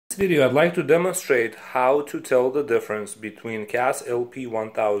In this video I'd like to demonstrate how to tell the difference between CAS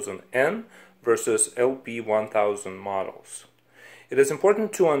LP1000N versus LP1000 models. It is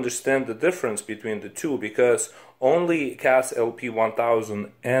important to understand the difference between the two because only CAS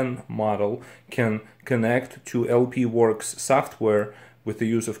LP1000N model can connect to LPWorks software with the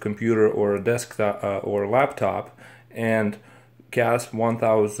use of computer or a desktop or laptop, and CAS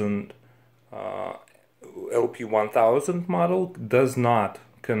 1000 LP1000 model does not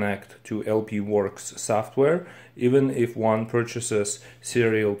connect to LPWorks software, even if one purchases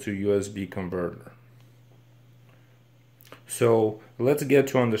serial to USB converter. So let's get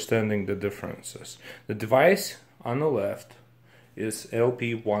to understanding the differences. The device on the left is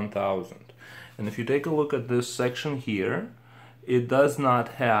LP1000, and if you take a look at this section here, it does not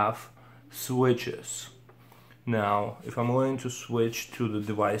have switches. Now, if I'm going to switch to the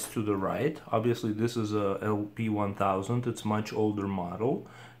device to the right, obviously this is a LP1000, it's a much older model,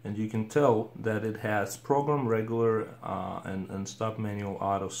 and you can tell that it has program, regular, and stop manual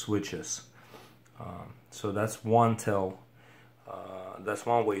auto switches. So that's one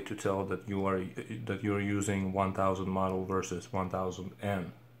way to tell that you're using 1000 model versus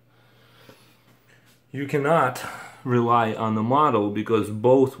 1000N. You cannot rely on the model because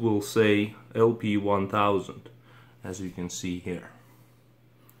both will say LP1000, as you can see here.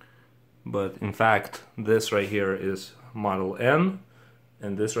 But in fact, this right here is Model N,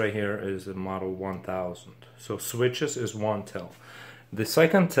 and this right here is a Model 1000. So switches is one tell. The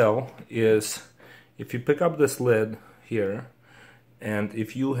second tell is if you pick up this lid here, and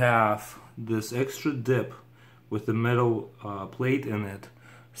if you have this extra dip with the metal plate in it,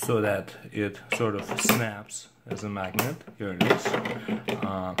 so that it sort of snaps as a magnet. Here it is.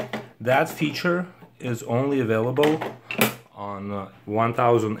 That feature is only available on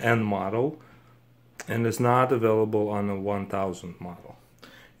 1000N model and is not available on a 1000 model.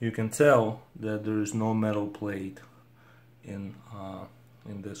 You can tell that there is no metal plate in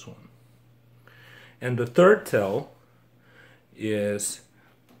this one. And the third tell is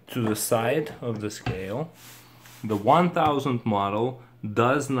to the side of the scale. The 1000 model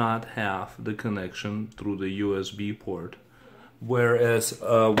does not have the connection through the USB port, whereas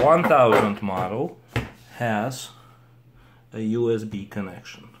a 1000 model has a USB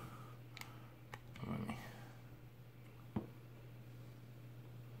connection.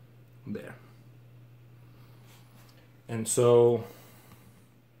 There. And so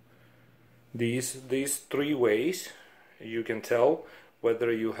these three ways you can tell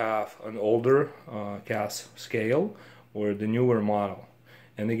whether you have an older CAS scale or the newer model.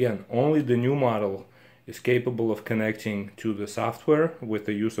 And again, only the new model is capable of connecting to the software with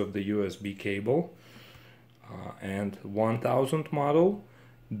the use of the USB cable, and 1000 model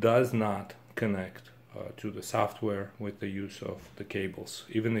does not connect to the software with the use of the cables,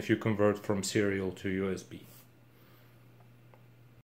 even if you convert from serial to USB.